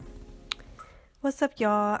What's up,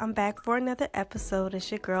 y'all? I'm back for another episode. It's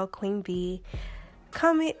your girl, Queen B,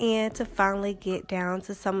 coming in to finally get down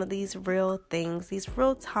to some of these real things, these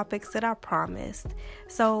real topics that I promised.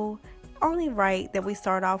 So, only right that we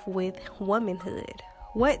start off with womanhood.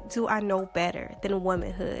 What do I know better than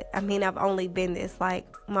womanhood? I mean, I've only been this like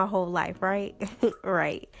my whole life, right?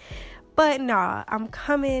 Right. But nah,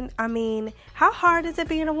 how hard is it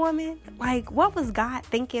being a woman? Like, what was God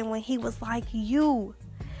thinking when he was like, you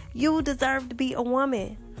deserve to be a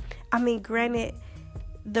woman? I mean, granted,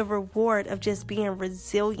 the reward of just being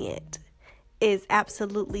resilient is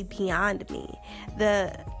absolutely beyond me.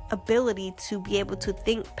 The ability to be able to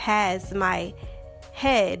think past my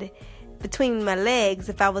head, between my legs,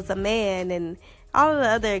 if I was a man, and all of the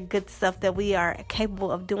other good stuff that we are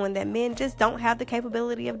capable of doing that men just don't have the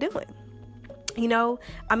capability of doing.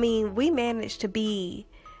 We managed to be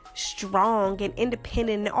strong and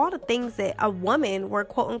independent and all the things that a woman were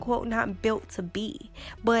quote unquote not built to be.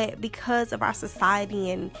 But because of our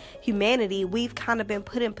society and humanity, we've kind of been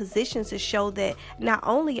put in positions to show that not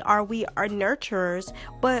only are we our nurturers,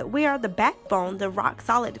 but we are the backbone, the rock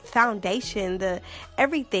solid foundation, the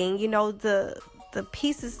everything, the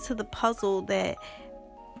pieces to the puzzle that,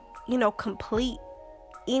 complete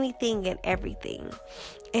anything and everything.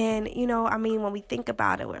 And when we think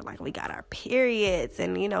about it, we're like, we got our periods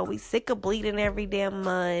and we sick of bleeding every damn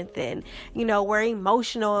month, and we're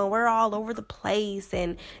emotional and we're all over the place,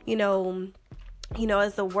 and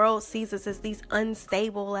as the world sees us as these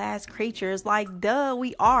unstable ass creatures, like, duh,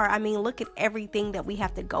 we are. I mean, look at everything that we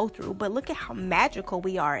have to go through, but look at how magical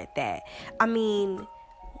we are at that. I mean,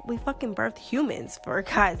 we fucking birthed humans, for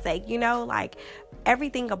God's sake, like,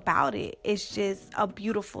 everything about it is just a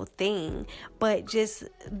beautiful thing. But just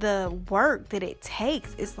the work that it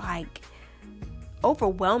takes is like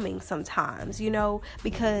overwhelming sometimes,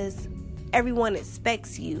 because everyone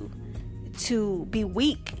expects you to be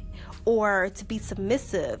weak or to be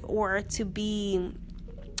submissive or to be,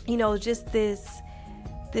 just this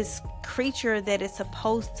creature that is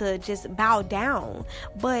supposed to just bow down.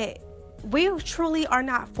 But we truly are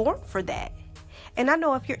not formed for that. And I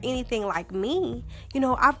know if you're anything like me,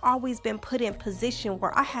 I've always been put in position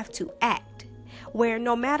where I have to act, where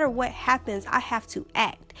no matter what happens, I have to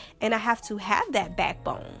act, and I have to have that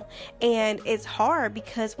backbone. And it's hard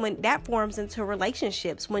because when that forms into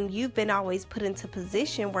relationships, when you've been always put into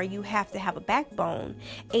position where you have to have a backbone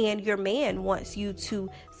and your man wants you to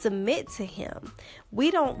submit to him,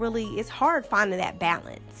 it's hard finding that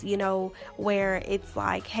balance, where it's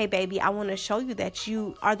like, hey baby, I want to show you that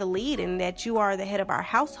you are the lead and that you are the head of our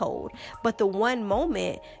household. But the one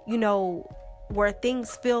moment, where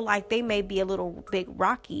things feel like they may be a little bit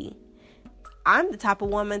rocky, I'm the type of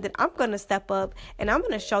woman that I'm going to step up and I'm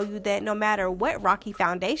going to show you that no matter what rocky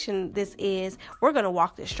foundation this is, we're going to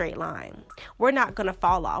walk the straight line. We're not going to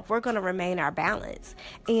fall off. We're going to remain our balance.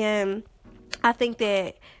 And I think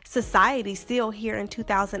that society still here in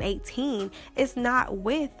 2018 is not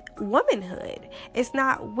with womanhood. It's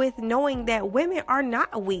not with knowing that women are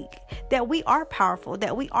not weak, that we are powerful,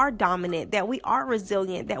 that we are dominant, that we are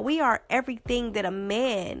resilient, that we are everything that a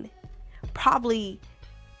man probably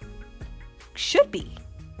should be.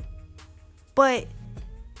 But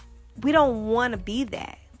we don't want to be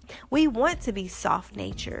that. We want to be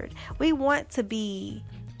soft-natured. We want to be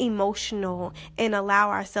emotional and allow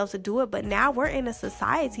ourselves to do it. But now we're in a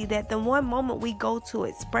society that the one moment we go to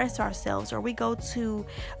express ourselves or we go to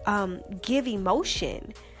give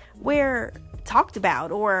emotion, we're talked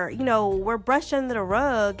about, or we're brushed under the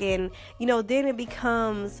rug, and then it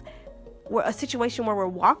becomes a situation where we're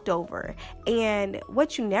walked over. And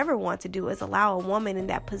what you never want to do is allow a woman in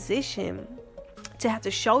that position to have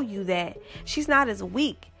to show you that she's not as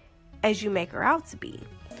weak as you make her out to be.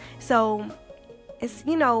 So it's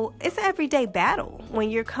an everyday battle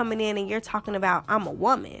when you're coming in and you're talking about, I'm a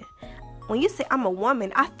woman. When you say I'm a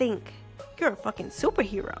woman, I think you're a fucking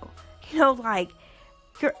superhero. Like,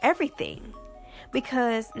 you're everything.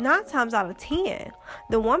 Because 9 times out of 10,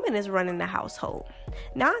 the woman is running the household.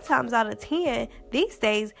 9 times out of 10, these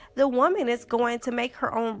days, the woman is going to make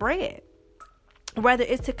her own bread. Whether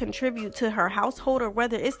it's to contribute to her household or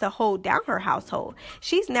whether it's to hold down her household,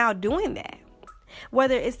 she's now doing that.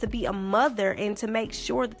 Whether it's to be a mother and to make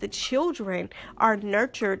sure that the children are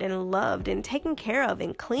nurtured and loved and taken care of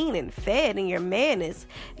and clean and fed, and your man is,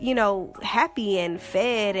 happy and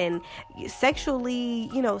fed and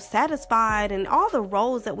sexually, satisfied, and all the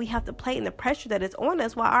roles that we have to play and the pressure that is on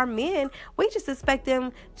us, while our men, we just expect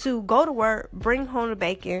them to go to work, bring home the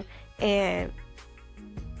bacon, and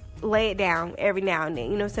lay it down every now and then,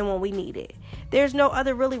 you know what I'm saying, when we need it. There's no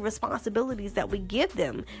other really responsibilities that we give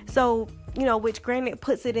them. So, you know, which granted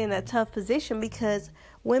puts it in a tough position because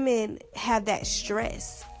women have that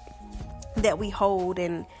stress that we hold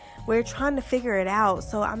and we're trying to figure it out.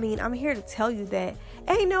 So, I mean, I'm here to tell you that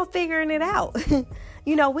ain't no figuring it out.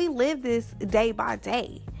 You know, we live this day by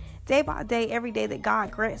day. Day by day, every day that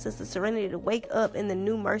God grants us the serenity to wake up and the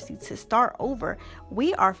new mercy to start over,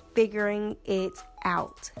 we are figuring it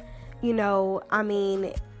out. You know, I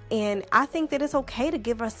mean, and I think that it's okay to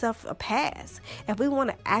give ourselves a pass. If we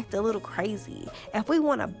want to act a little crazy, if we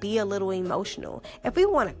want to be a little emotional, if we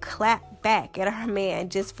want to clap back at our man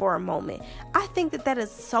just for a moment, I think that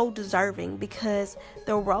is so deserving because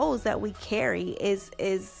the roles that we carry is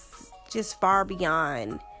just far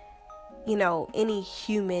beyond, you know, any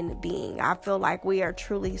human being. I feel like we are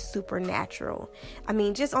truly supernatural. I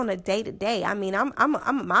mean, just on a day to day. I mean, I'm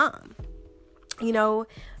a mom. You know,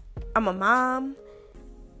 I'm a mom.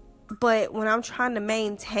 But when I'm trying to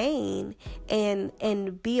maintain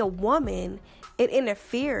and be a woman, it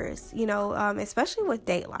interferes, you know, especially with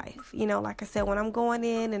date life. You know, like I said, when I'm going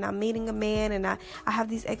in and I'm meeting a man and I have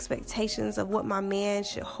these expectations of what my man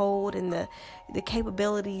should hold and the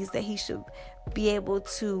capabilities that he should be able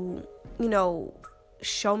to, you know,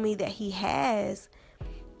 show me that he has,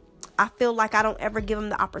 I feel like I don't ever give him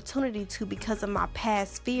the opportunity to because of my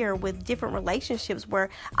past fear with different relationships where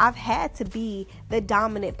I've had to be the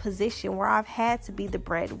dominant position, where I've had to be the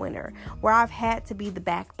breadwinner, where I've had to be the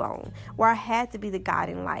backbone, where I had to be the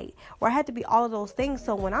guiding light, where I had to be all of those things.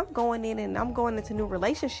 So when I'm going in and I'm going into new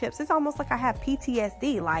relationships, it's almost like I have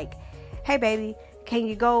PTSD. Like, hey, baby, can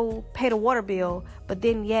you go pay the water bill? But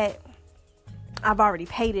then yet I've already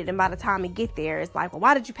paid it, and by the time it get there, it's like, well,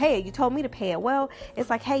 why did you pay it? You told me to pay it. Well, it's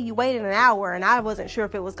like, hey, you waited an hour, and I wasn't sure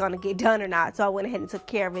if it was going to get done or not, so I went ahead and took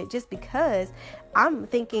care of it just because I'm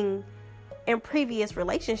thinking in previous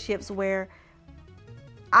relationships where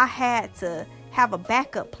I had to have a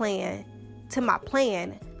backup plan to my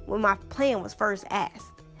plan when my plan was first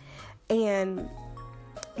asked. And,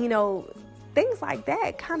 you know, things like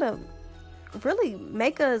that kind of really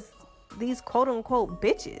make us these quote unquote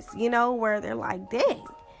bitches, you know, where they're like, dang,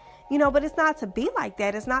 you know, but it's not to be like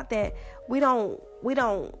that. It's not that we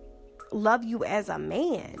don't love you as a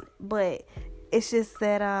man, but it's just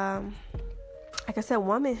that, like I said,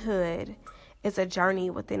 womanhood is a journey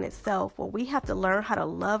within itself where we have to learn how to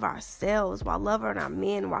love ourselves while loving our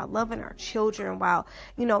men, while loving our children, while,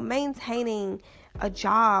 you know, maintaining a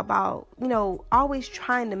job, while, you know, always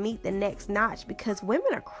trying to meet the next notch, because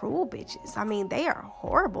women are cruel bitches. I mean, they are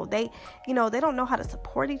horrible. They, you know, they don't know how to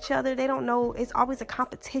support each other. They don't know. It's always a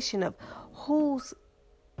competition of who's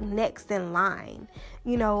next in line,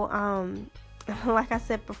 you know. Like I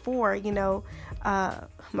said before, you know,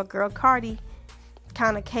 my girl Cardi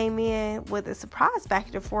kind of came in with a surprise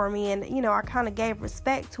factor for me, and, you know, I kind of gave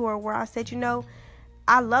respect to her where I said, you know,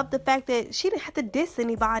 I love the fact that she didn't have to diss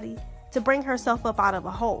anybody to bring herself up out of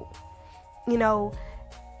a hole, you know,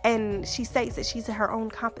 and she states that she's her own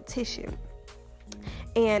competition.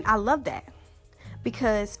 And I love that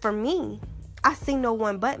because for me, I see no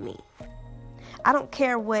one but me. I don't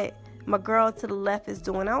care what my girl to the left is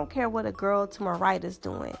doing. I don't care what a girl to my right is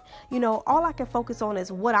doing. You know, all I can focus on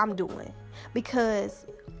is what I'm doing, because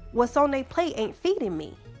what's on their plate ain't feeding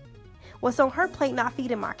me. What's on her plate not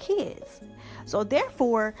feeding my kids. So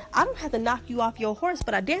therefore, I don't have to knock you off your horse,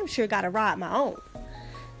 but I damn sure got to ride my own.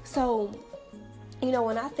 So, you know,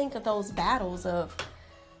 when I think of those battles of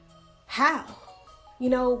how,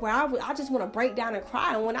 you know, where I just want to break down and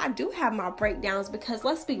cry. And when I do have my breakdowns, because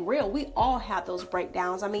let's be real, we all have those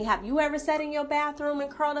breakdowns. I mean, have you ever sat in your bathroom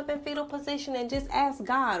and curled up in fetal position and just asked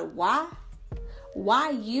God, why?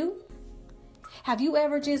 Why you? Have you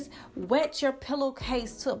ever just wet your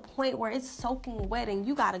pillowcase to a point where it's soaking wet and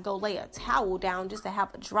you got to go lay a towel down just to have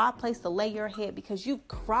a dry place to lay your head because you've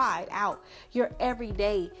cried out your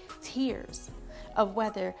everyday tears of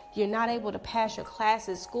whether you're not able to pass your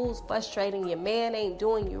classes, school's frustrating, your man ain't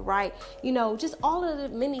doing you right, you know, just all of the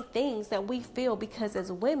many things that we feel, because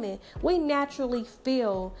as women, we naturally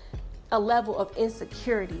feel a level of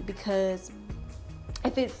insecurity, because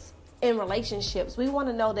if it's in relationships, we want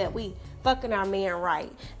to know that we fucking our man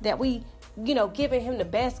right, that we, you know, giving him the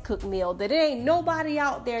best cooked meal, that there ain't nobody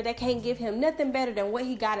out there that can't give him nothing better than what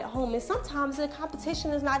he got at home. And sometimes the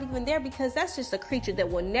competition is not even there, because that's just a creature that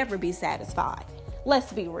will never be satisfied.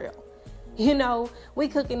 Let's be real. You know, we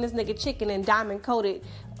cooking this nigga chicken and diamond coated,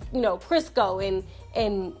 you know, Crisco,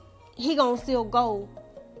 and he gonna still go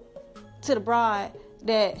to the bride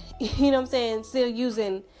that, you know what I'm saying, still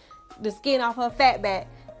using the skin off her fat back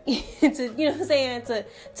to, you know what I'm saying,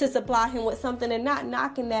 to supply him with something, and not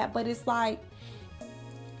knocking that, but it's like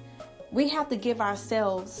we have to give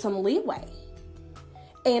ourselves some leeway.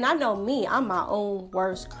 And I know me, I'm my own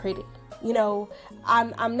worst critic. You know,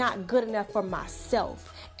 I'm not good enough for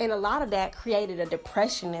myself. And a lot of that created a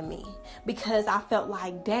depression in me because I felt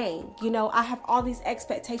like, dang, you know, I have all these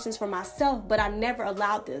expectations for myself, but I never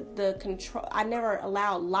allowed the control. I never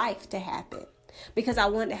allowed life to happen because I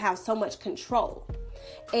wanted to have so much control.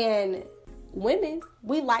 And women,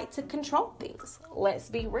 we like to control things. Let's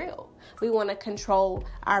be real. We want to control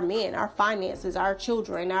our men, our finances, our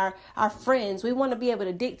children, our friends. We want to be able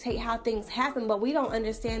to dictate how things happen, but we don't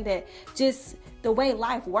understand that just the way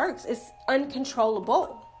life works is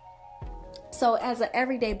uncontrollable. So as an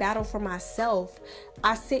everyday battle for myself,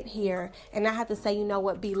 I sit here and I have to say, you know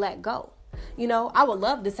what, let go. You know, I would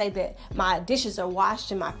love to say that my dishes are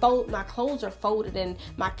washed and my clothes are folded and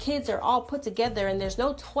my kids are all put together and there's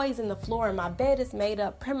no toys in the floor and my bed is made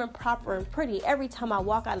up prim and proper and pretty every time I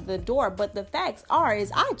walk out of the door. But the facts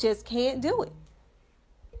is I just can't do it.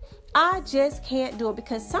 I just can't do it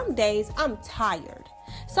because some days I'm tired.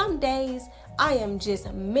 Some days I am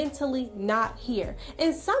just mentally not here.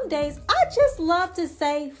 And some days I just love to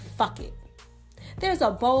say, fuck it. There's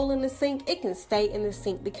a bowl in the sink. It can stay in the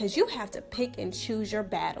sink because you have to pick and choose your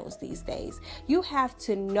battles these days. You have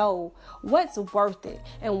to know what's worth it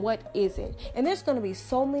and what isn't. And there's going to be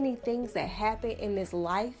so many things that happen in this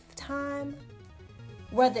lifetime,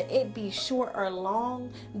 whether it be short or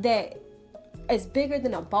long, that is bigger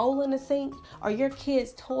than a bowl in the sink or your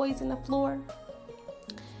kids' toys in the floor,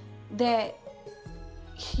 that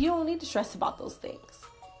you don't need to stress about those things.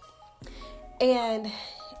 And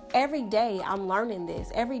every day I'm learning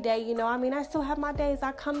this. Every day, you know, I still have my days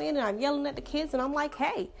I come in and I'm yelling at the kids and I'm like,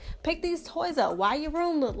 hey, pick these toys up. Why your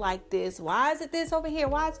room look like this? Why is it this over here?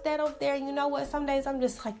 Why is that over there? And you know what? Some days I'm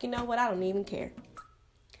just like, you know what? I don't even care.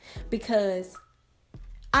 Because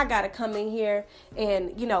I got to come in here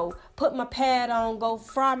and, you know, put my pad on, go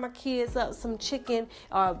fry my kids up some chicken,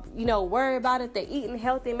 or, you know, worry about if they're eating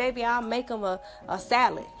healthy. Maybe I'll make them a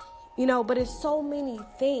salad. You know, but it's so many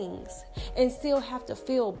things, and still have to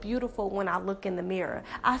feel beautiful when I look in the mirror.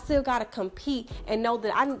 I still got to compete and know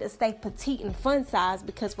that I need to stay petite and fun size,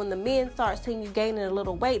 because when the men start seeing you gaining a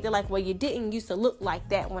little weight, they're like, well, you didn't used to look like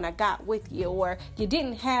that when I got with you, or you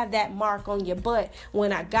didn't have that mark on your butt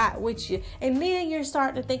when I got with you. And then you're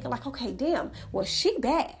starting to think like, okay, damn, well, she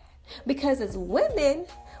bad. Because as women,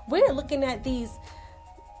 we're looking at these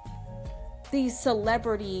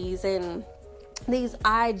celebrities and these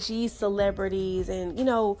IG celebrities and, you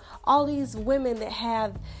know, all these women that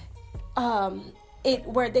have it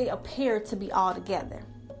where they appear to be all together.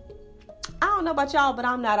 I don't know about y'all, but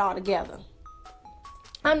I'm not all together.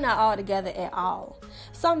 I'm not all together at all.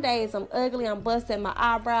 Some days I'm ugly, I'm busted, my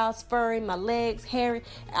eyebrows furry, my legs hairy,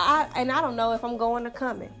 and I don't know if I'm going or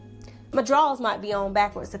coming. My drawers might be on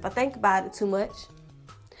backwards if I think about it too much.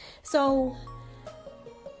 So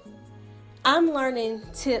I'm learning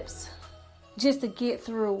tips just to get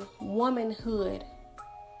through womanhood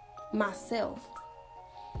myself,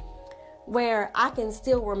 where I can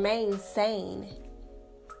still remain sane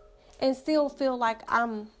and still feel like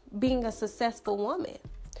I'm being a successful woman.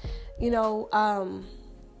 You know,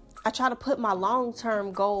 I try to put my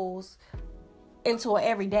long-term goals into it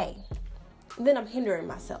every day. Then I'm hindering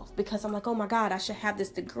myself because I'm like, oh my God, I should have this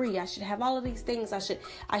degree. I should have all of these things. I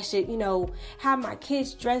should, you know, have my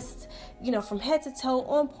kids dressed, you know, from head to toe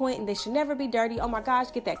on point, and they should never be dirty. Oh my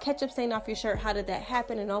gosh, get that ketchup stain off your shirt. How did that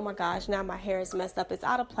happen? And oh my gosh, now my hair is messed up. It's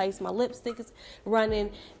out of place. My lipstick is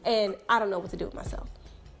running and I don't know what to do with myself.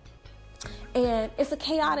 And it's a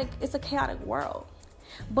chaotic world.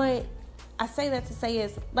 But I say that to say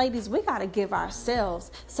is, ladies, we got to give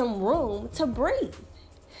ourselves some room to breathe.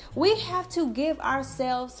 We have to give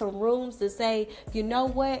ourselves some rooms to say, you know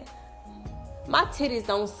what? My titties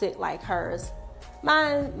don't sit like hers.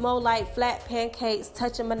 Mine more like flat pancakes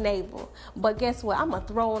touching my navel. But guess what? I'm going to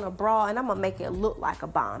throw on a bra and I'm going to make it look like a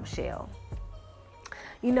bombshell.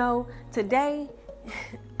 You know, today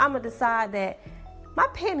I'm going to decide that my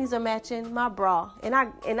panties are matching my bra, and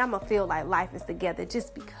I'm going to feel like life is together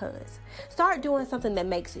just because. Start doing something that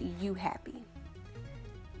makes you happy.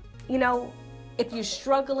 You know, if you're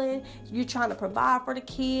struggling, you're trying to provide for the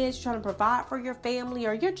kids, trying to provide for your family,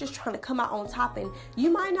 or you're just trying to come out on top, and you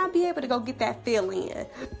might not be able to go get that fill in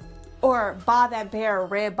or buy that pair of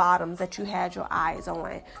red bottoms that you had your eyes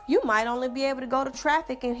on. You might only be able to go to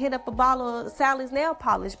Traffic and hit up a bottle of Sally's nail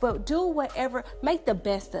polish, but do whatever, make the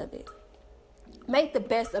best of it. Make the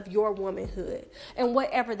best of your womanhood and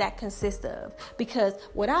whatever that consists of. Because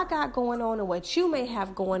what I got going on and what you may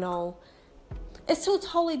have going on, It's two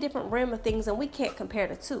totally different realm of things, and we can't compare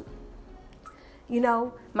the two. You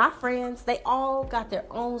know, my friends, they all got their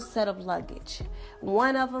own set of luggage.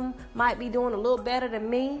 One of them might be doing a little better than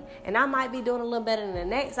me, and I might be doing a little better than the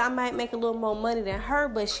next. I might make a little more money than her,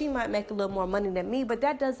 but she might make a little more money than me. But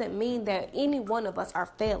that doesn't mean that any one of us are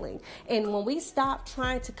failing. And when we stop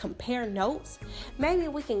trying to compare notes, maybe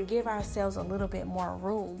we can give ourselves a little bit more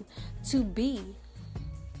room to be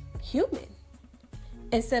human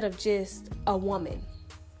instead of just a woman.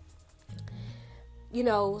 You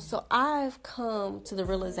know, so I've come to the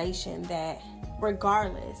realization that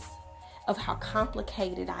regardless of how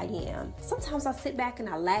complicated I am, sometimes I sit back and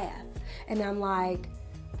I laugh and I'm like,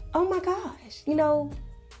 oh my gosh, you know,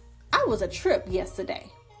 I was a trip yesterday.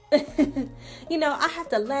 You know, I have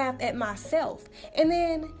to laugh at myself. And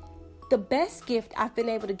then the best gift I've been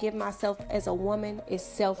able to give myself as a woman is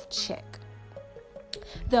self-check.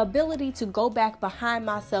 The ability to go back behind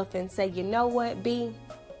myself and say, you know what, B?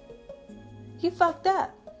 You fucked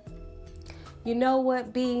up. You know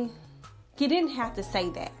what, B? You didn't have to say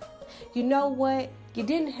that. You know what? You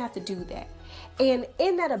didn't have to do that. And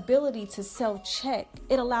in that ability to self-check,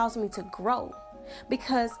 it allows me to grow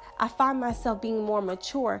because I find myself being more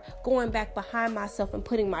mature, going back behind myself and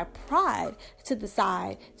putting my pride to the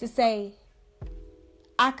side to say,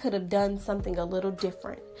 I could have done something a little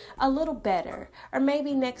different, a little better, or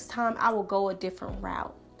maybe next time I will go a different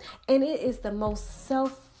route. And it is the most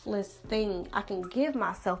selfless thing I can give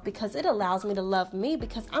myself because it allows me to love me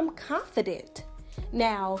because I'm confident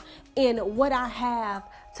now in what I have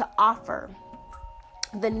to offer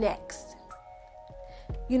the next.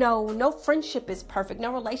 You know, no friendship is perfect.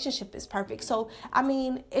 No relationship is perfect. So, I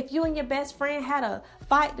mean, if you and your best friend had a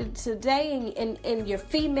fight today and your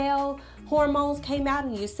female hormones came out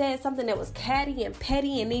and you said something that was catty and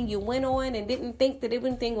petty and then you went on and didn't think that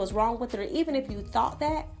anything was wrong with it, or even if you thought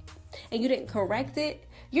that and you didn't correct it,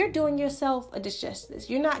 you're doing yourself a disjustice.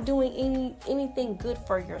 You're not doing anything good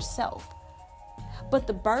for yourself. But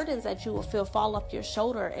the burdens that you will feel fall off your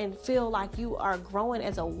shoulder and feel like you are growing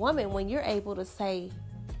as a woman when you're able to say,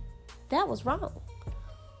 that was wrong.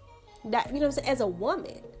 That, you know what I'm saying? As a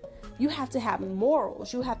woman, you have to have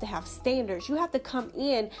morals. You have to have standards. You have to come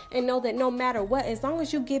in and know that no matter what, as long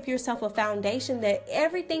as you give yourself a foundation that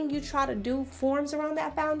everything you try to do forms around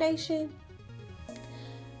that foundation,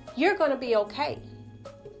 you're going to be okay.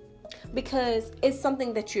 Because it's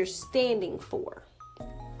something that you're standing for.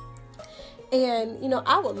 And, you know,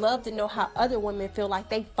 I would love to know how other women feel like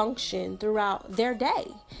they function throughout their day,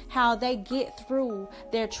 how they get through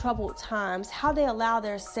their troubled times, how they allow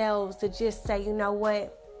themselves to just say, you know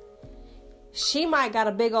what, she might got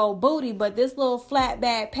a big old booty, but this little flat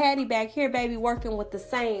bag, patty bag here, baby, working with the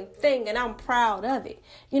same thing, and I'm proud of it.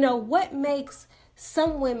 You know, what makes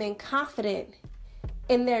some women confident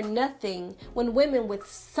in their nothing when women with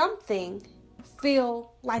something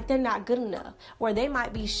feel like they're not good enough, where they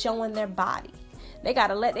might be showing their body. They got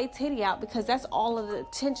to let their titty out because that's all of the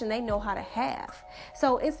attention they know how to have.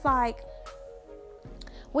 So it's like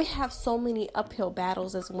we have so many uphill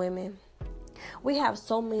battles as women. We have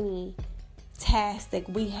so many tasks that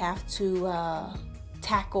we have to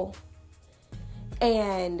tackle,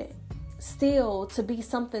 and still to be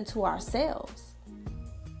something to ourselves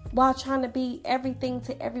while trying to be everything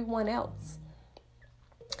to everyone else.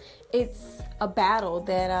 It's a battle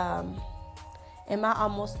that in my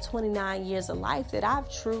almost 29 years of life that I've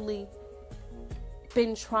truly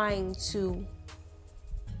been trying to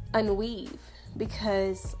unweave,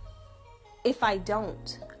 because if I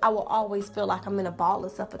don't, I will always feel like I'm in a ball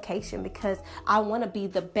of suffocation, because I want to be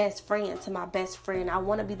the best friend to my best friend. I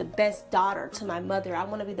want to be the best daughter to my mother. I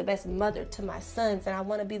want to be the best mother to my sons. And I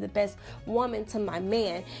want to be the best woman to my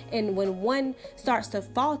man. And when one starts to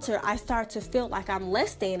falter, I start to feel like I'm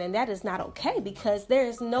less than. And that is not okay, because there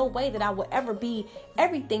is no way that I will ever be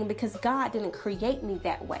everything, because God didn't create me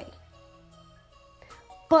that way.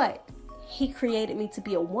 But He created me to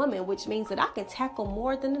be a woman, which means that I can tackle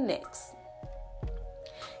more than the next.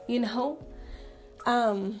 You know,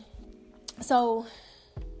 so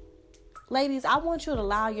ladies, I want you to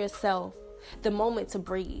allow yourself the moment to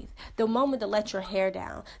breathe, the moment to let your hair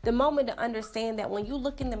down, the moment to understand that when you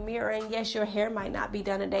look in the mirror, and yes, your hair might not be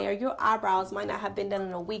done today, or your eyebrows might not have been done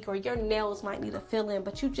in a week, or your nails might need a fill-in,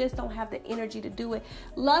 but you just don't have the energy to do it.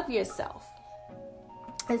 Love yourself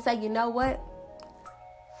and say, you know what?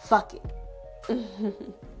 Fuck it.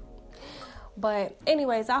 But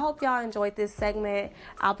anyways, I hope y'all enjoyed this segment.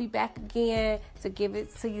 I'll be back again to give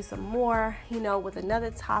it to you some more, with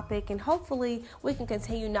another topic. And hopefully we can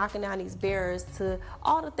continue knocking down these barriers to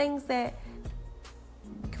all the things that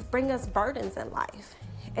bring us burdens in life.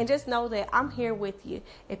 And just know that I'm here with you.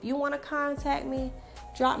 If you want to contact me,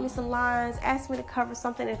 drop me some lines, ask me to cover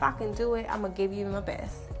something. If I can do it, I'm going to give you my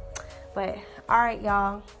best. But, all right,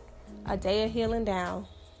 y'all. A day of healing down.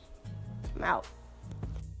 I'm out.